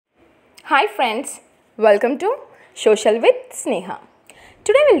Hi friends, welcome to Social with SNEHA.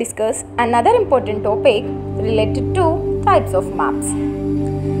 Today we'll discuss another important topic related to types of maps.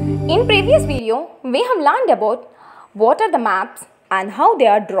 In previous video, we have learned about what are the maps and how they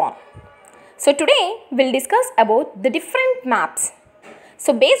are drawn. So today we'll discuss about the different maps.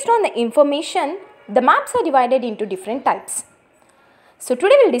 So based on the information, the maps are divided into different types. So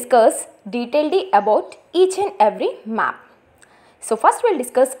today we'll discuss detailedly about each and every map. So first we'll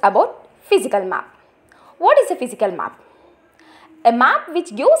discuss about physical map. What is a physical map? A map which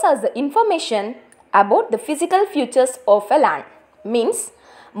gives us the information about the physical features of a land, means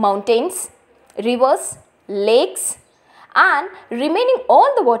mountains, rivers, lakes and remaining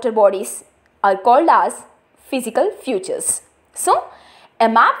all the water bodies are called as physical features. So a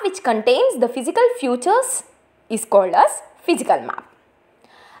map which contains the physical features is called as physical map.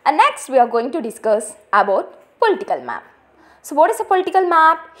 And next we are going to discuss about political map. So what is a political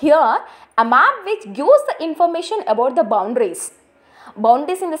map? Here, a map which gives the information about the boundaries.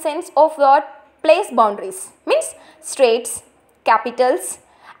 Boundaries in the sense of what? Place boundaries. Means states, capitals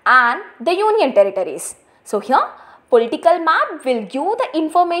and the union territories. So here, political map will give the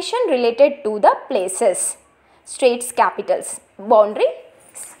information related to the places, states, capitals, boundaries.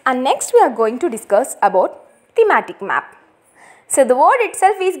 And next we are going to discuss about thematic map. So the word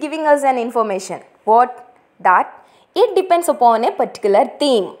itself is giving us an information. What? That it depends upon a particular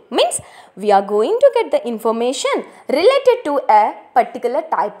theme. Means we are going to get the information related to a particular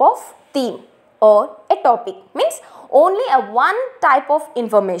type of theme or a topic. Means only a one type of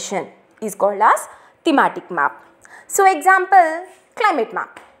information is called as thematic map. So example, climate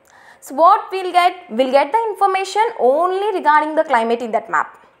map. So what we'll get? We'll get the information only regarding the climate in that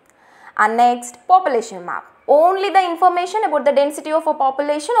map. And next, population map. Only the information about the density of a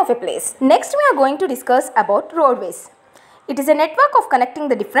population of a place. Next we are going to discuss about roadways. It is a network of connecting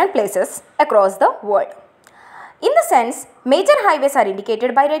the different places across the world. In the sense, major highways are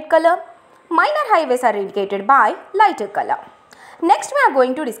indicated by red color, minor highways are indicated by lighter color. Next we are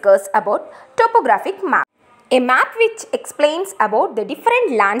going to discuss about topographic map. A map which explains about the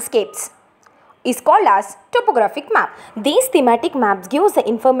different landscapes is called as topographic map. These thematic maps gives the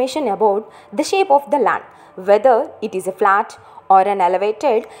information about the shape of the land, whether it is a flat or an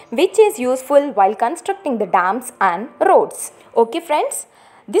elevated, which is useful while constructing the dams and roads. Okay friends,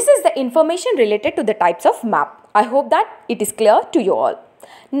 this is the information related to the types of map. I hope that it is clear to you all.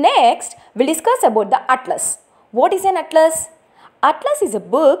 Next, we'll discuss about the atlas. What is an atlas? Atlas is a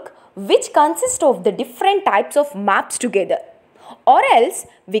book which consists of the different types of maps together. Or else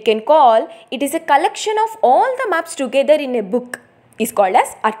we can call it is a collection of all the maps together in a book is called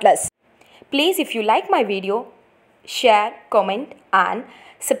as atlas. Please, if you like my video, share, comment and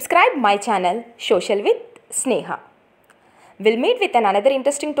subscribe my channel Social with SNEHA. We'll meet with another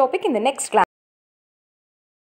interesting topic in the next class.